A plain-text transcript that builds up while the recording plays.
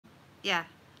yeah,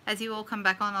 as you all come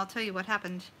back on, I'll tell you what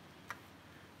happened.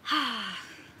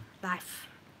 Life.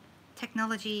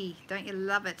 Technology. Don't you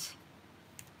love it?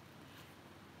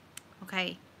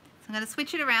 Okay, so I'm going to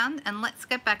switch it around and let's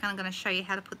go back and I'm going to show you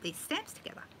how to put these stamps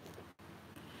together.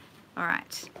 All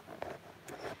right.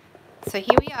 So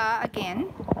here we are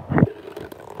again.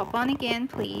 Pop on again,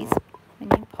 please.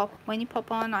 When you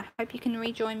pop on, I hope you can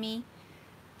rejoin me.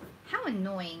 How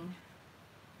annoying.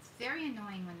 It's very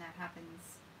annoying when that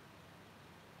happens.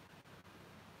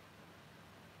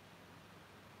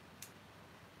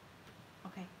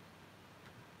 Okay.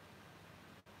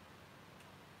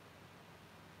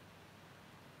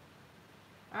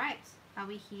 All right. Are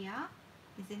we here?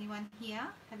 Is anyone here?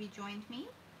 Have you joined me?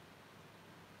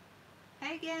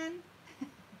 Hey again.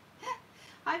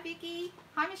 Hi Vicky.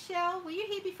 Hi Michelle. Were you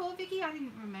here before, Vicky? I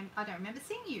don't remember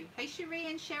seeing you. Hey Cherie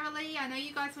and Cherylee. I know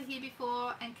you guys were here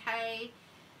before. And Kay.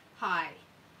 Hi.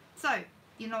 So,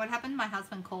 you know what happened? My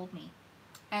husband called me.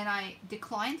 And I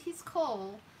declined his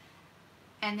call.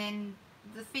 And then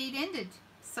the feed ended.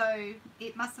 So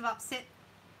it must have upset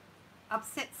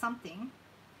something.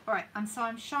 Alright, so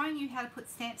I'm showing you how to put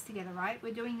stamps together, right?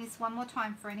 We're doing this one more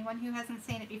time for anyone who hasn't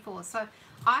seen it before. So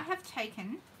I have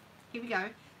taken, here we go,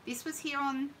 this was here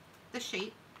on the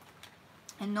sheet,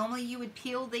 and normally you would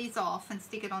peel these off and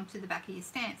stick it onto the back of your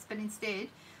stamps, but instead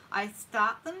I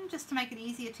start them just to make it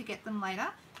easier to get them later,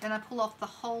 then I pull off the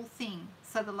whole thing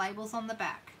so the label's on the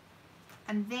back,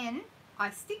 and then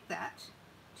I stick that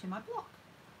to my block,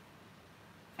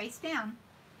 face down.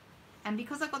 And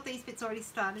because I've got these bits already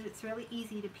started, it's really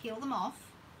easy to peel them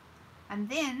off. And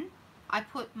then I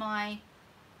put my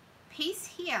piece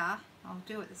here, I'll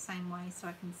do it the same way so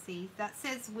I can see. That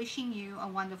says wishing you a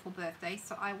wonderful birthday.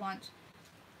 So I want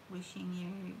wishing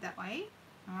you that way,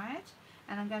 all right?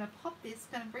 And I'm going to pop this,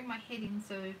 going to bring my head in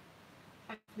so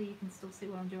hopefully you can still see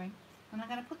what I'm doing. And I'm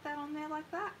going to put that on there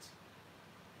like that.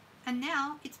 And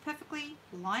now it's perfectly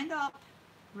lined up,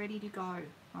 ready to go, all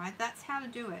right? That's how to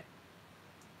do it.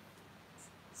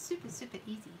 Super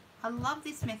easy. I love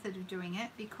this method of doing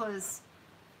it because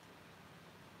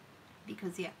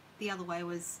yeah, the other way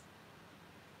was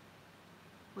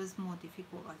more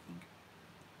difficult, I think.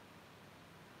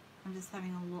 I'm just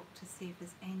having a look to see if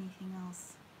there's anything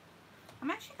else. I'm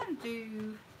actually going to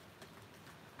do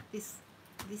this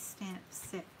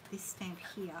stamp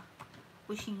here,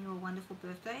 wishing you a wonderful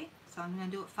birthday. So I'm going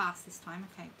to do it fast this time.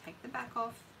 Okay, take the back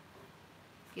off,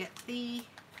 get the,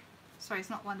 sorry, it's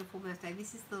not wonderful birthday,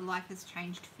 this is the life has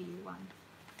changed for you one.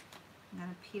 I'm going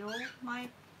to peel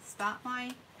start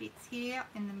my bits here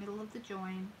in the middle of the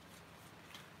join.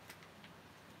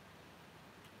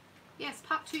 Yes,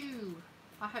 part 2.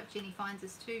 I hope Jenny finds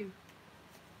us too.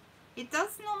 It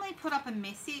does normally put up a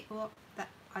messy, or that,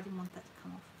 I didn't want that to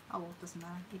come off. Oh well, it doesn't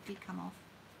matter, it did come off.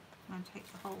 I'm going to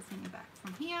take the whole thing back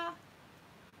from here.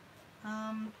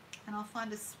 And I'll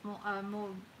find a small,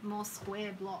 more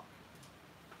square block.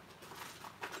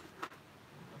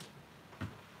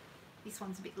 This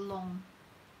one's a bit long.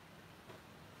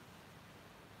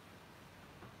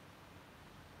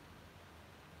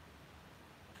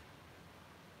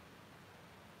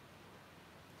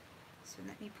 So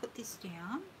let me put this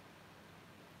down.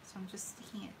 So I'm just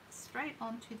sticking it straight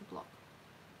onto the block.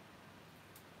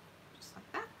 Just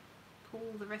like that.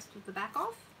 Pull the rest of the back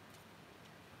off.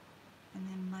 And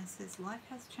then mine says life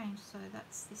has changed, so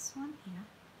that's this one here.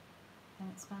 And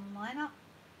it's going to line up.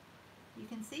 You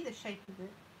can see the shape of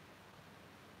it.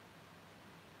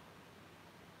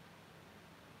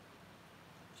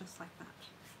 Just like that.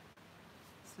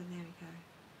 So there we go.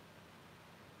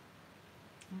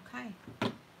 Okay.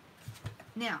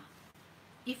 Now,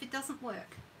 if it doesn't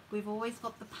work, we've always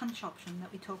got the punch option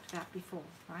that we talked about before,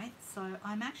 right? So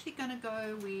I'm actually going to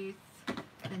go with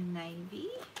the navy.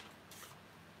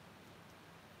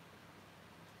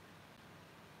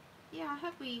 Yeah, I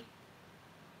hope we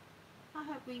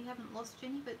haven't lost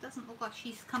Jenny, but it doesn't look like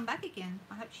she's come back again.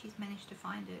 I hope she's managed to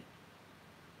find it.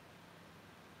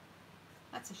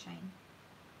 That's a shame.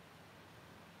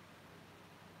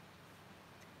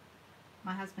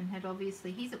 My husband had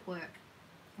obviously, he's at work,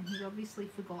 and he'd obviously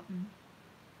forgotten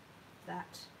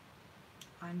that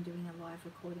I'm doing a live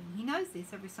recording. He knows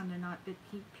this every Sunday night, but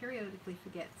he periodically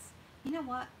forgets. You know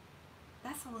what?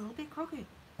 That's a little bit crooked.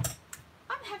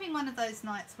 I'm having one of those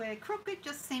nights where crooked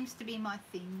just seems to be my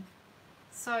thing.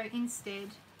 So instead,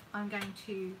 I'm going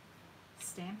to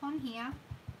stamp on here.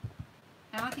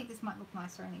 And I think this might look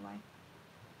nicer anyway.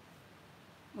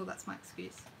 Well, that's my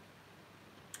excuse.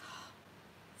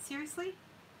 Seriously?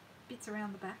 Bits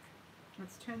around the back.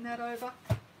 Let's turn that over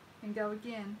and go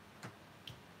again.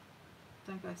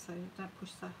 Don't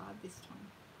push so hard this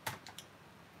time.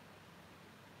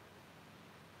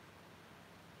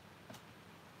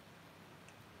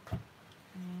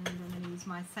 use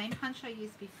my same punch I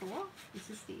used before. This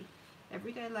is the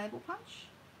Everyday Label punch.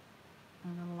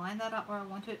 I'm going to line that up where I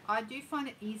want it. I do find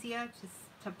it easier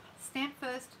to stamp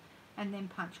first and then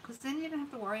punch, because then you don't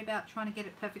have to worry about trying to get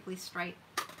it perfectly straight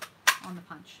on the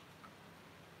punch.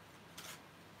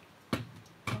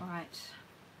 Alright,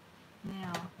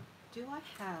 now do I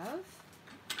have,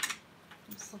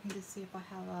 I'm just looking to see if I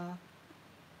have a,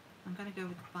 I'm going to go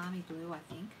with Balmy Blue, I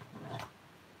think.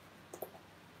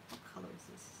 What colour is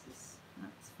this? Is this? No,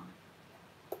 it's fine.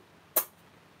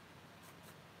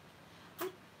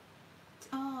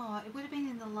 Oh, it would have been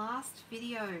in the last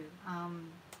video,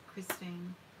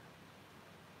 Christine,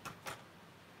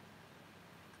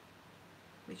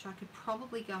 which I could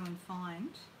probably go and find.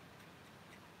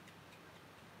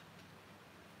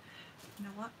 You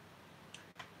know what?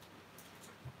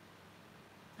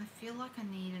 I feel like I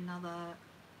need another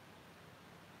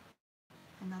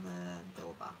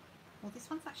Dauber. Well, this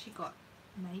one's actually got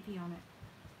navy on it.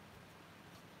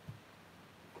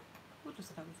 We'll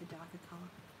just go with a darker colour.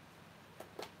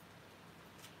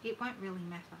 It won't really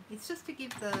matter. It's just to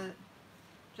give it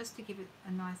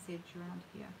a nice edge around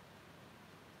here.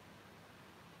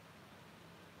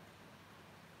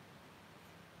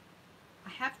 I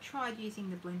have tried using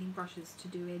the blending brushes to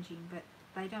do edging, but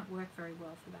they don't work very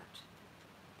well for that.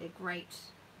 They're great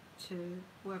to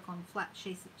work on flat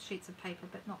sheets of paper,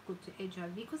 but not good to edge over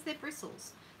because they're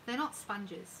bristles. They're not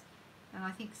sponges, and I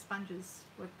think sponges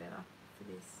work better for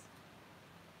this.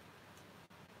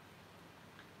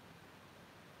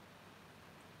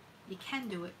 You can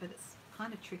do it, but it's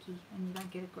kind of tricky and you don't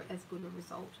get as good a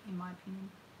result, in my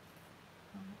opinion.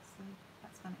 So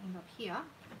that's going to end up here.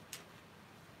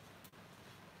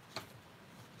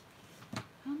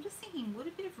 I'm just thinking, would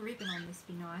a bit of ribbon on this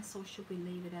be nice, or should we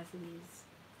leave it as it is?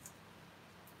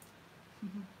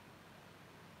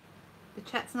 The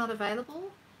chat's not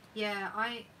available? Yeah,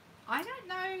 I don't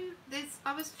know.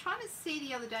 I was trying to see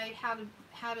the other day how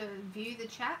to view the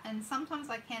chat, and sometimes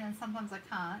I can and sometimes I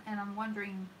can't, and I'm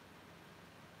wondering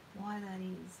why that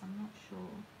is. I'm not sure.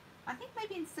 I think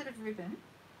maybe instead of ribbon,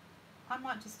 I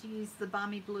might just use the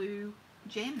Balmy Blue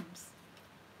gems.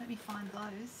 Let me find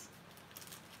those.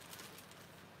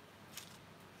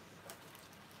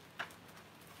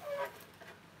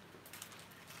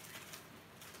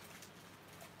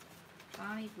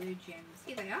 Balmy Blue gems.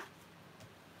 Here they are.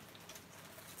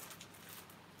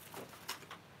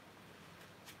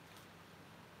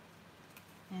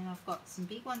 And I've got some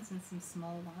big ones and some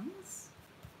small ones.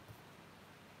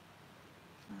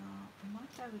 I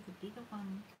might go with the bigger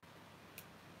one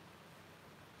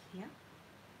here.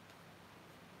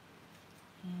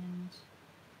 And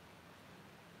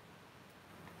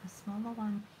a smaller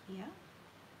one here.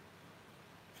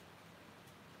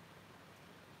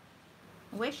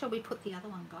 Where shall we put the other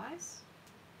one, guys?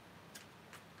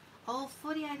 Oh,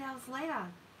 48 hours later.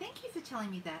 Thank you for telling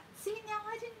me that. See, now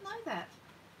I didn't know that.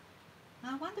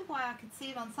 I wonder why I could see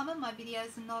it on some of my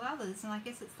videos and not others, and I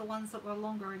guess it's the ones that were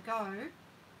longer ago.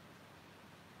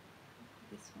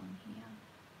 This one here,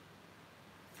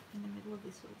 in the middle of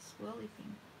this little swirly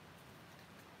thing.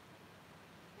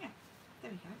 Yeah,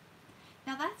 there we go.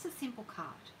 Now that's a simple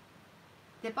card.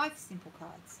 They're both simple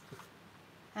cards.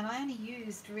 And I only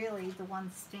used really the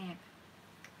one stamp.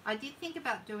 I did think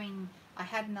about doing, I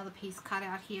had another piece cut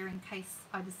out here in case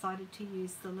I decided to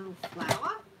use the little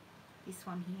flower, this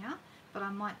one here. But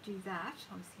I might do that.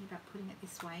 I was thinking about putting it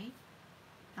this way,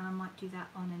 and I might do that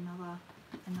on another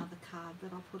card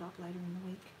that I'll put up later in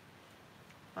the week.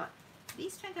 But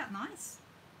these turned out nice.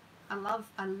 I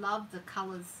love the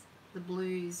colours, the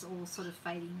blues all sort of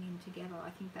fading in together. I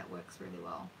think that works really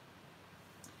well.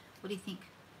 What do you think?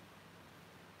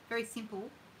 Very simple,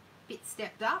 bit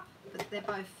stepped up, but they're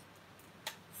both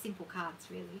simple cards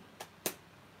really.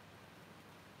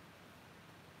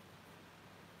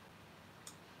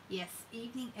 Yes,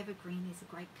 Evening Evergreen is a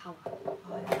great colour. Oh,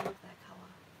 I love that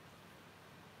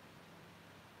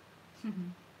colour.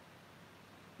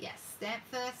 Yes, stamp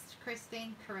first,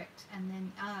 Christine, correct. And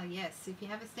then, yes, if you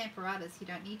have a Stamparatus, you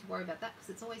don't need to worry about that because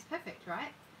it's always perfect,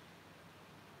 right?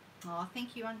 Oh,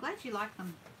 thank you. I'm glad you like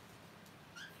them.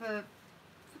 For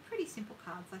pretty simple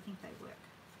cards, I think they work.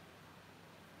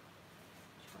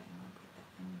 Which way am I put that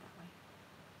thing that way?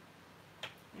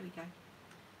 There we go.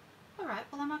 Alright,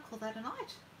 well I might call that a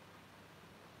night.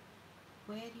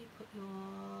 Where do you put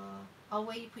your... Oh,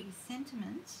 where you put your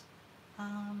sentiment.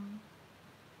 I'm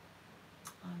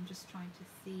just trying to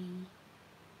see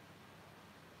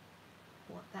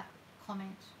what that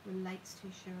comment relates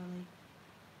to, Shirley.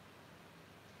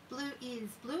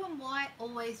 Blue and white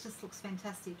always just looks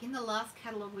fantastic. In the last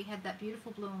catalogue we had that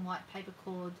beautiful blue and white paper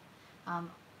called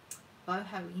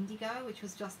Boho Indigo, which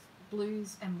was just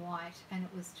blues and white, and it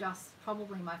was just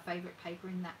probably my favorite paper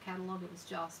in that catalogue. It was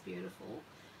just beautiful.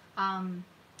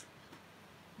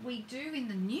 We do in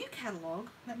the new catalogue,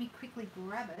 let me quickly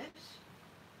grab it,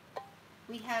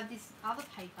 we have this other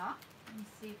paper. Let me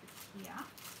see if it's here.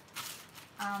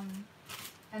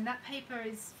 And that paper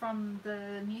is from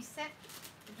the new set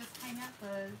that just came out,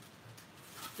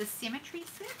 the Symmetry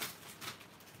set.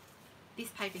 This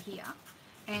paper here.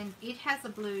 And it has a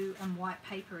blue and white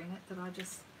paper in it that I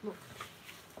just, look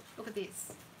at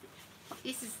this.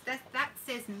 This is, that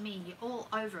says me all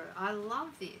over it. I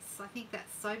love this. I think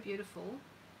that's so beautiful.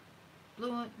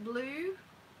 Blue,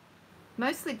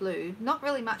 mostly blue, not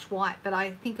really much white, but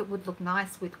I think it would look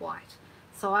nice with white.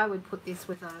 So I would put this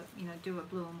with a, you know, do a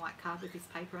blue and white card with this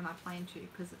paper, and I plan to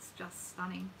because it's just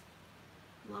stunning.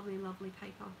 Lovely, lovely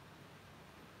paper.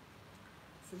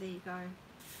 So there you go.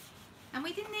 And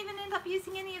we didn't even end up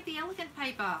using any of the elegant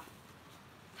paper.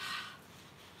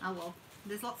 Oh well,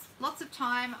 there's lots of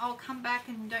time. I'll come back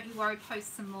and don't you worry,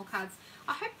 post some more cards.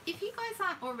 I hope, if you guys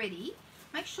aren't already,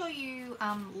 make sure you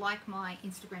like my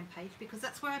Instagram page, because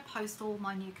that's where I post all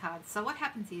my new cards. So what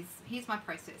happens is, here's my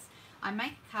process. I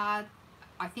make a card,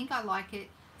 I think I like it,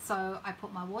 so I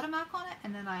put my watermark on it,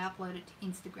 and then I upload it to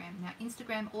Instagram. Now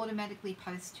Instagram automatically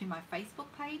posts to my Facebook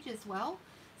page as well.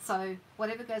 So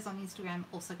whatever goes on Instagram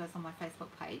also goes on my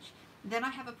Facebook page. Then I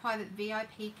have a private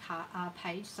VIP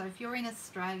page. So if you're in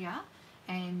Australia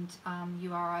and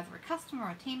you are either a customer or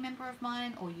a team member of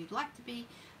mine, or you'd like to be,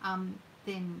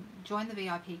 then join the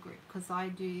VIP group, because I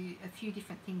do a few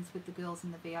different things with the girls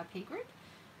in the VIP group.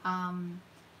 And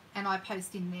I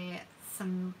post in there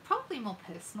some probably more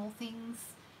personal things.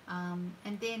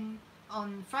 And then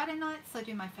on Friday nights I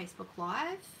do my Facebook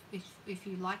Live. If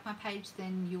you like my page,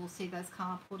 then you'll see those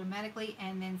come up automatically.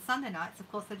 And then Sunday nights, of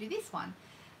course, I do this one.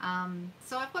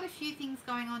 So I've got a few things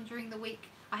going on during the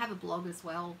week. I have a blog as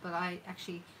well, but I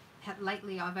actually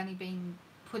lately I've only been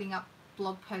putting up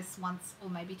blog posts once or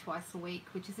maybe twice a week,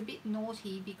 which is a bit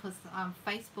naughty because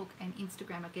Facebook and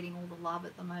Instagram are getting all the love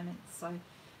at the moment. So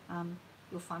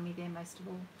you'll find me there most of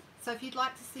all. So if you'd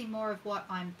like to see more of what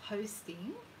I'm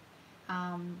posting,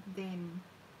 then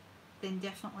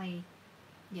definitely,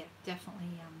 yeah, definitely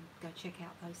go check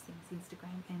out those things,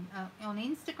 Instagram. And on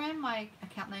Instagram, my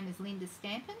account name is Linda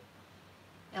Stampin,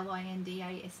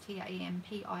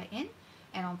 LindaStampin.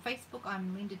 And on Facebook,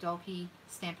 I'm Linda Dolke,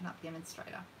 Stampin' Up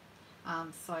Demonstrator.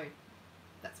 So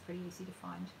that's pretty easy to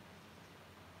find.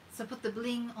 So put the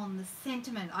bling on the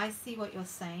sentiment. I see what you're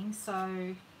saying.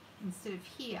 So instead of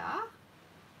here,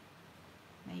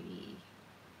 maybe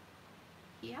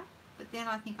here. But then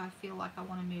I think I feel like I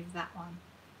want to move that one.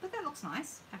 But that looks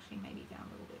nice. Actually, maybe down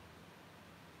a little bit.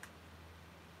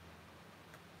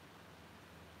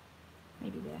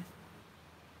 Maybe there.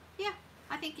 Yeah,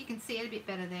 I think you can see it a bit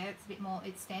better there. It's a bit more,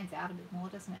 it stands out a bit more,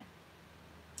 doesn't it?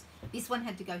 This one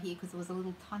had to go here because there was a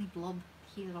little tiny blob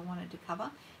here that I wanted to cover.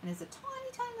 And there's a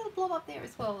tiny, tiny little blob up there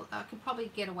as well. I could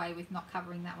probably get away with not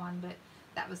covering that one, but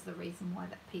that was the reason why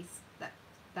that piece,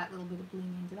 that little bit of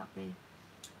bling ended up there.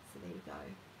 So there you go.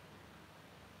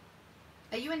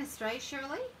 Are you in Australia,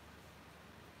 Shirley?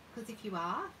 Because if you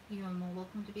are, you are more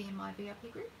welcome to be in my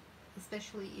VIP group,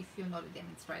 especially if you're not a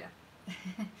demonstrator.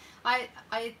 I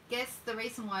guess the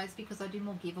reason why is because I do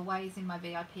more giveaways in my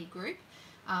VIP group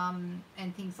and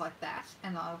things like that,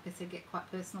 and I, like I said, get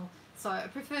quite personal. So I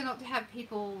prefer not to have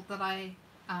people that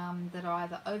that are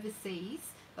either overseas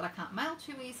that I can't mail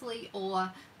to easily,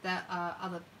 or that are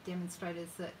other demonstrators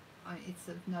that it's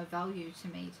of no value to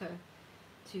me to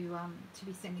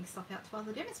be sending stuff out to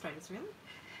other demonstrators, really.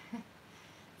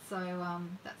 So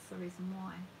that's the reason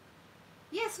why.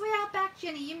 Yes, we are back,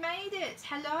 Jenny. You made it.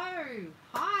 Hello.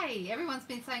 Hi. Everyone's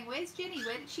been saying, where's Jenny?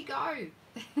 Where did she go?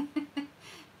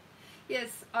 Yes,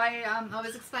 I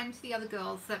was explaining to the other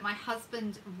girls that my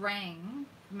husband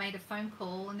made a phone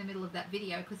call in the middle of that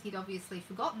video because he'd obviously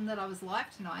forgotten that I was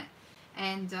live tonight,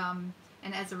 and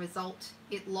as a result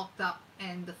it locked up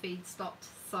and the feed stopped,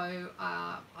 so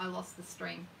I lost the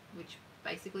stream, which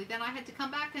basically then I had to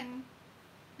come back and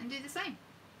do the same.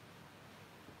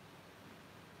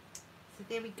 So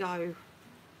there we go.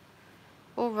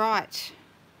 All right.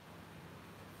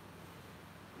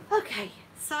 Okay.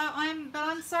 So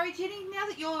I'm sorry, Jenny, now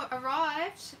that you're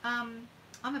arrived, I'm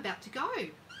about to go.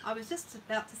 I was just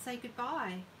about to say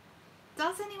goodbye.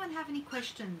 Does anyone have any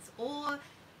questions? Or,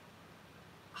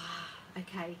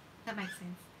 okay, that makes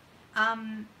sense.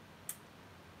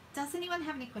 Does anyone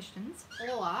have any questions?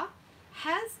 Or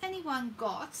has anyone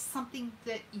got something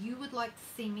that you would like to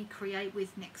see me create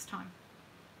with next time,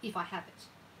 if I have it?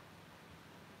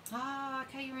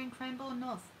 Okay, you're in Cranbourne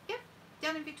North. Yep,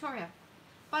 down in Victoria.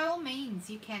 by all means,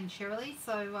 you can, Shirley.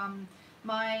 So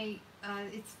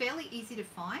it's fairly easy to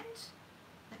find.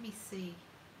 Let me see.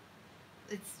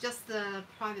 It's just the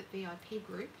private VIP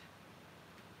group.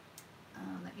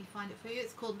 Let me find it for you.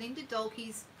 It's called Linda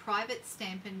Dolke's Private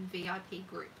Stampin' VIP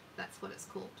group. That's what it's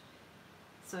called.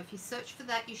 So if you search for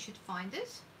that, you should find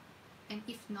it. And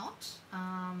if not,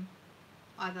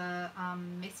 either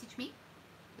message me,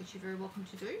 which you're very welcome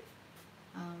to do.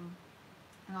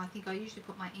 And I think I usually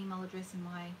put my email address in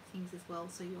my things as well,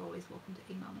 so you're always welcome to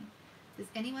email me. Does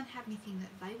anyone have anything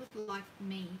that they would like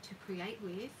me to create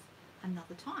with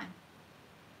another time?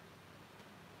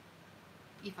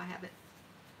 If I have it.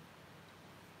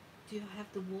 Do I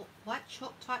have the white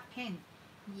chalk type pen?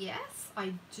 Yes,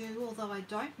 I do, although I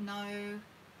don't know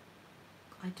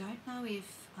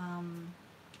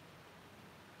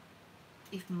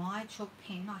if my chalk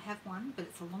pen, I have one, but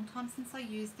it's a long time since I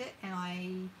used it, and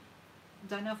I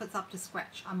don't know if it's up to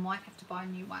scratch. I might have to buy a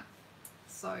new one.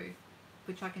 So,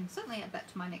 which I can certainly add that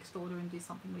to my next order and do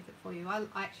something with it for you. I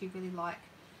actually really like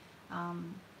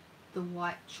the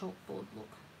white chalkboard look.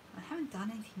 I haven't done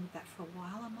anything with that for a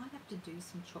while. I might have to do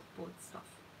some chalkboard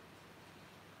stuff.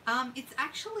 It's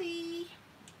actually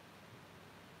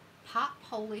part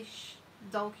Polish.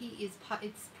 Dolki is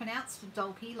it's pronounced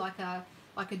Dolki, like a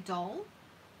doll,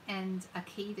 and a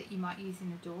key that you might use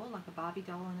in a door, like a Barbie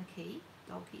doll and a key,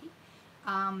 Dolki.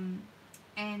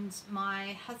 And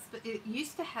my husband, it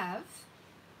used to have.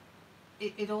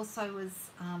 It also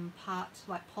was part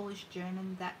like Polish,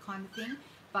 German, that kind of thing.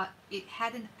 But it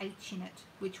had an H in it,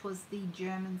 which was the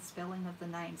German spelling of the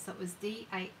name. So it was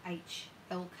D-A-H-L-K-E.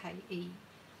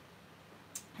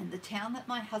 And the town that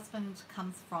my husband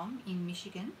comes from in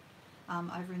Michigan,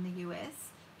 over in the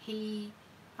US,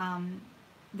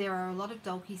 there are a lot of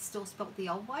Dolkis still spelt the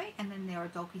old way, and then there are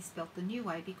Dolkis spelt the new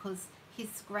way, because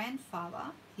his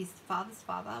grandfather, his father's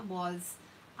father, was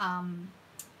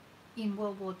in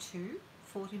World War II,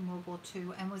 fought in World War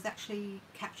II, and was actually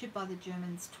captured by the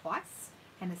Germans twice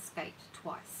and escaped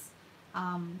twice.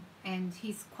 And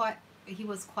he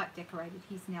was quite decorated.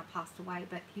 He's now passed away,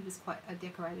 but he was quite a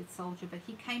decorated soldier. But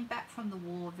he came back from the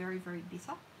war very, very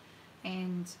bitter,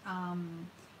 and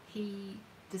he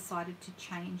decided to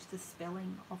change the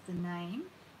spelling of the name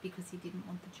because he didn't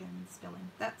want the German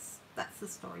spelling. That's the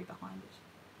story behind it.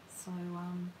 So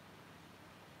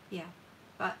yeah,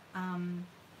 but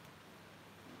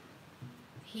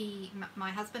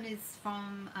my husband is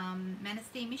from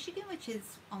Manistee, Michigan, which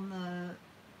is on the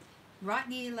right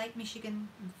near Lake Michigan,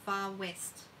 far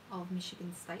west of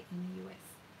Michigan State in the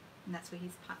US, and that's where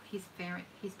his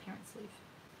parents live.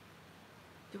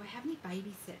 Do I have any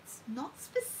baby sets? Not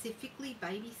specifically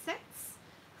baby sets.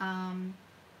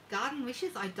 Garden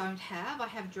Wishes I don't have. I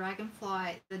have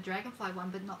the Dragonfly one,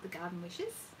 but not the Garden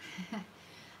Wishes.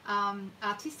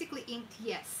 Artistically Inked,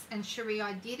 yes. And Cherie,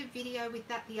 I did a video with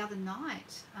that the other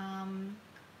night.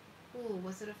 Oh,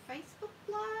 was it a Facebook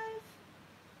Live?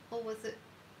 Or was it...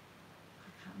 I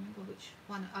can't remember which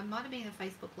one. It might have been a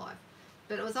Facebook Live.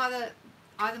 But it was either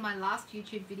my last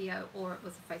YouTube video or it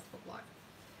was a Facebook Live.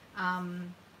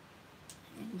 And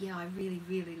yeah, I really,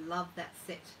 really love that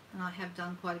set. And I have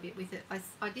done quite a bit with it.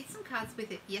 I did some cards with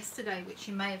it yesterday, which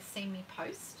you may have seen me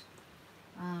post.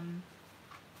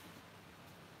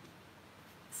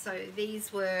 So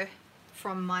these were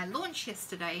from my launch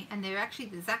yesterday, and they're actually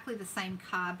exactly the same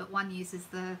card, but one uses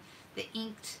the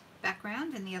inked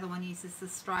background and the other one uses the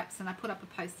stripes. And I put up a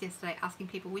post yesterday asking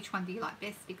people which one do you like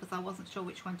best, because I wasn't sure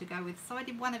which one to go with. So I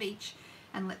did one of each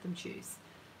and let them choose.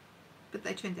 But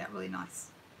they turned out really nice.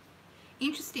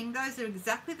 Interesting, those are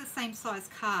exactly the same size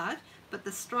card, but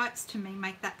the stripes to me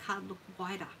make that card look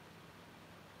wider,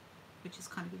 which is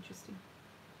kind of interesting.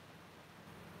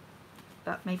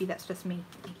 But maybe that's just me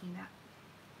thinking that.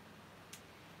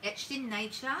 Etched in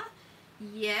Nature,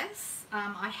 yes,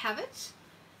 I have it,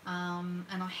 and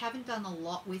I haven't done a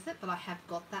lot with it, but I have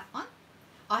got that one.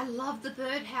 I love the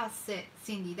Birdhouse set,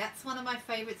 Cindy. That's one of my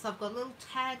favorites. I've got a little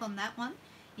tag on that one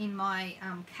in my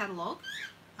catalogue,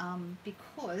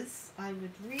 because I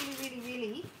would really, really,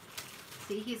 really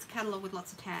see his catalogue with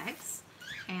lots of tags,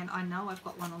 and I know I've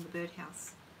got one on the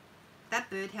Birdhouse. That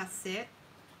Birdhouse set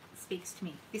speaks to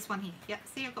me. This one here. Yep,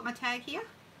 see, I've got my tag here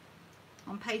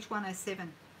on page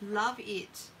 107. Love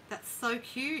it. That's so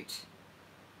cute.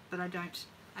 But I don't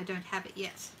have it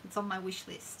yet. It's on my wish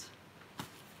list.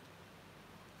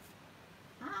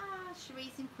 Ah,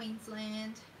 Cherie's in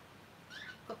Queensland.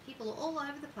 Got people all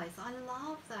over the place. I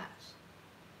love that.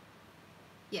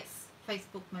 Yes,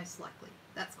 Facebook most likely.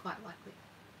 That's quite likely.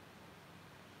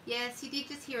 Yes, you did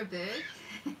just hear a bird.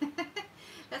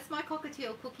 That's my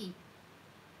cockatiel Cookie.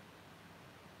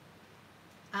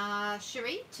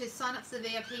 Cherie, to sign up for the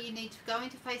VIP, you need to go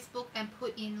into Facebook and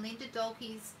put in Linda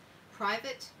Dolke's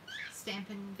private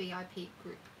Stampin' VIP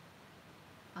group.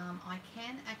 I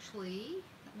can actually,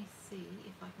 let me see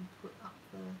if I can put up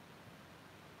the,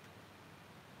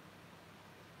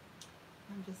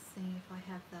 I'm just seeing if I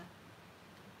have that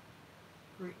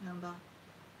group number.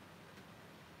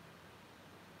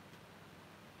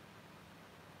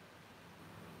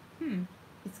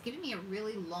 It's giving me a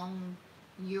really long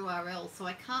URL, so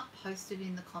I can't post it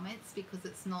in the comments because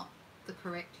it's not the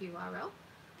correct URL.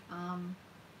 I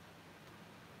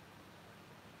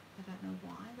don't know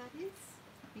why that is.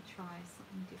 Let me try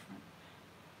something different.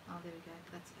 Oh, there we go.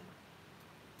 That's better.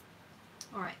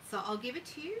 Alright, so I'll give it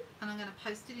to you and I'm going to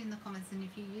post it in the comments, and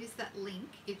if you use that link,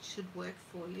 it should work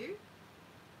for you.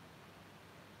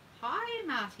 Hi,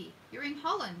 Marty. You're in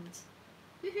Holland.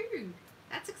 Woohoo!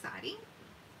 That's exciting.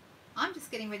 I'm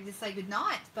just getting ready to say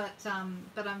goodnight, but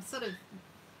I'm sort of,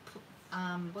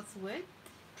 what's the word?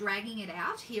 Dragging it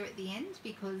out here at the end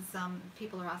because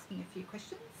people are asking a few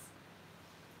questions.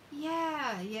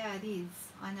 Yeah, it is.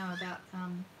 I know about,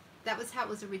 that was how it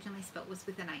was originally spelt, was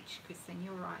with an H, Kristen.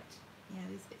 You're right. Yeah,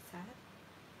 it is a bit sad.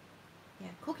 Yeah,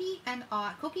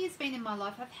 Cookie has been in my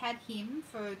life. I've had him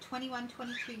for 21,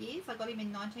 22 years. I got him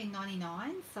in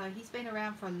 1999, so he's been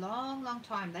around for a long, long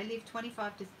time. They live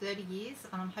 25 to 30 years,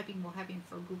 and I'm hoping we'll have him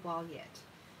for a good while yet.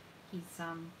 He's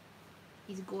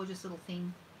a gorgeous little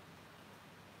thing.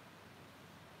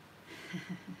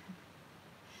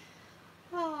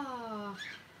 Oh.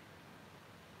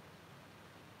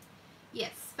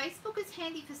 Yes, Facebook is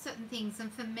handy for certain things,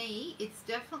 and for me, it's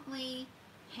definitely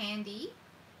handy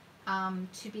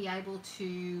to be able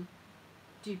to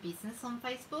do business on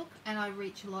Facebook, and I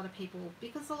reach a lot of people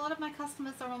because a lot of my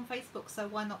customers are on Facebook, so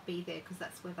why not be there, because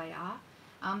that's where they are.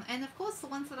 And of course the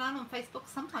ones that aren't on Facebook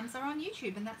sometimes are on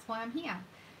YouTube, and that's why I'm here.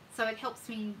 So it helps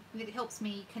me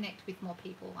connect with more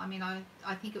people. I mean,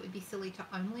 I think it would be silly to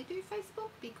only do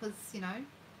Facebook because, you know,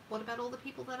 what about all the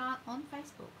people that aren't on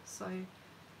Facebook? So,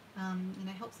 you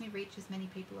know, helps me reach as many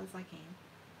people as I can.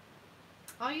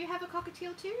 Oh, you have a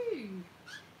cockatiel too.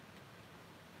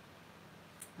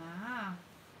 Ah,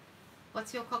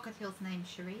 what's your cockatiel's name,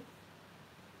 Cherie?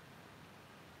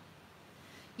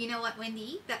 You know what,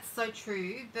 Wendy? That's so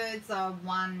true. Birds are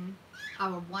a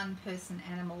one-person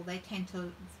animal. They tend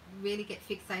to really get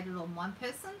fixated on one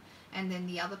person, and then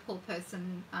the other poor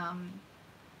person,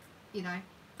 you know,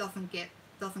 doesn't get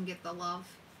the love.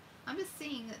 I'm just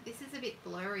seeing that this is a bit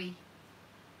blurry.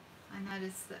 I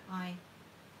noticed that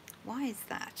why is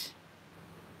that?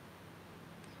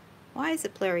 Why is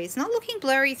it blurry? It's not looking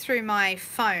blurry through my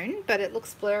phone, but it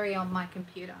looks blurry on my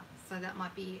computer. So that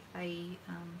might be a...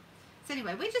 So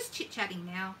anyway, we're just chit-chatting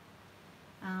now.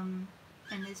 And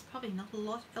there's probably not a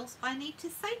lot else I need to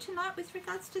say tonight with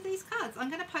regards to these cards. I'm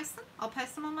going to post them. I'll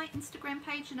post them on my Instagram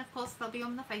page, and of course they'll be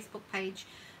on the Facebook page.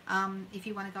 If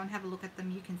you want to go and have a look at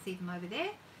them, you can see them over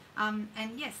there.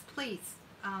 And yes, please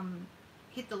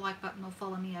hit the like button or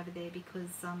follow me over there, because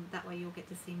that way you'll get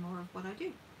to see more of what I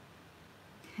do.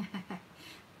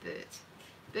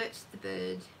 Bert the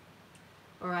bird.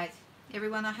 Alright,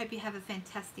 everyone, I hope you have a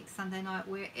fantastic Sunday night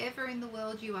wherever in the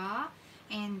world you are,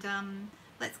 and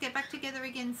let's get back together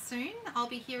again soon. I'll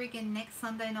be here again next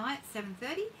Sunday night,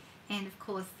 7:30, and of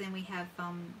course then we have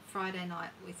Friday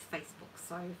night with Facebook,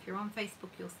 so if you're on Facebook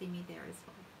you'll see me there as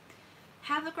well.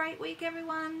 Have a great week,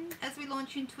 everyone, as we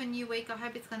launch into a new week. I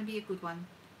hope it's going to be a good one,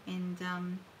 and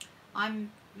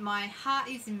my heart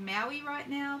is in Maui right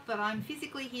now, but I'm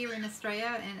physically here in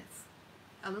Australia and it's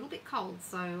a little bit cold,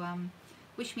 so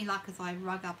wish me luck as I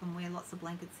rug up and wear lots of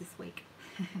blankets this week.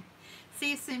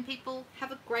 See you soon, people.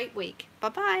 Have a great week.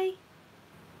 Bye-bye.